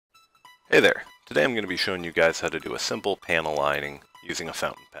Hey there! Today I'm going to be showing you guys how to do a simple pan aligning using a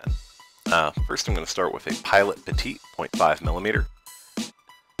fountain pen. First I'm going to start with a Pilot Petite 0.5mm,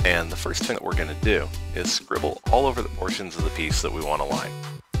 and the first thing that we're going to do is scribble all over the portions of the piece that we want to line.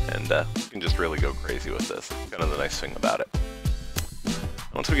 And you can just really go crazy with this. That's kind of the nice thing about it.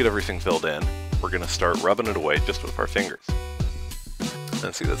 Once we get everything filled in, we're going to start rubbing it away just with our fingers.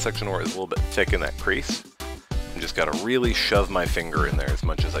 And see that section where it's a little bit thick in that crease? I'm just got to really shove my finger in there as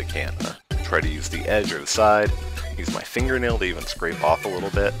much as I can. Try to use the edge or the side, use my fingernail to even scrape off a little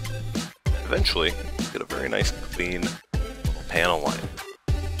bit. And eventually, get a very nice clean little panel line.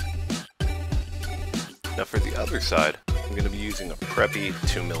 Now for the other side, I'm going to be using a Preppy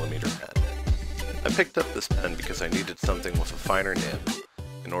 2mm pen. I picked up this pen because I needed something with a finer nib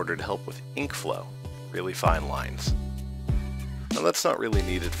in order to help with ink flow, really fine lines. Now that's not really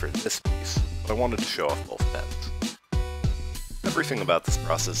needed for this piece, but I wanted to show off both pens. Everything about this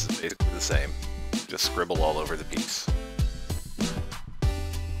process is basically the same, just scribble all over the piece.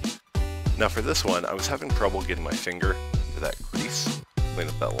 Now for this one, I was having trouble getting my finger to that crease, clean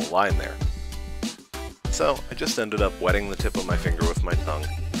up that little line there. So I just ended up wetting the tip of my finger with my tongue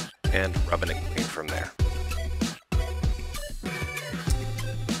and rubbing it clean from there.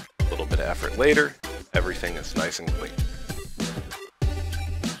 A little bit of effort later, everything is nice and clean.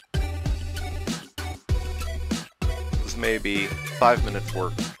 Maybe 5 minutes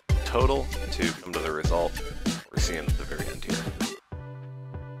work total to come to the result we're seeing at the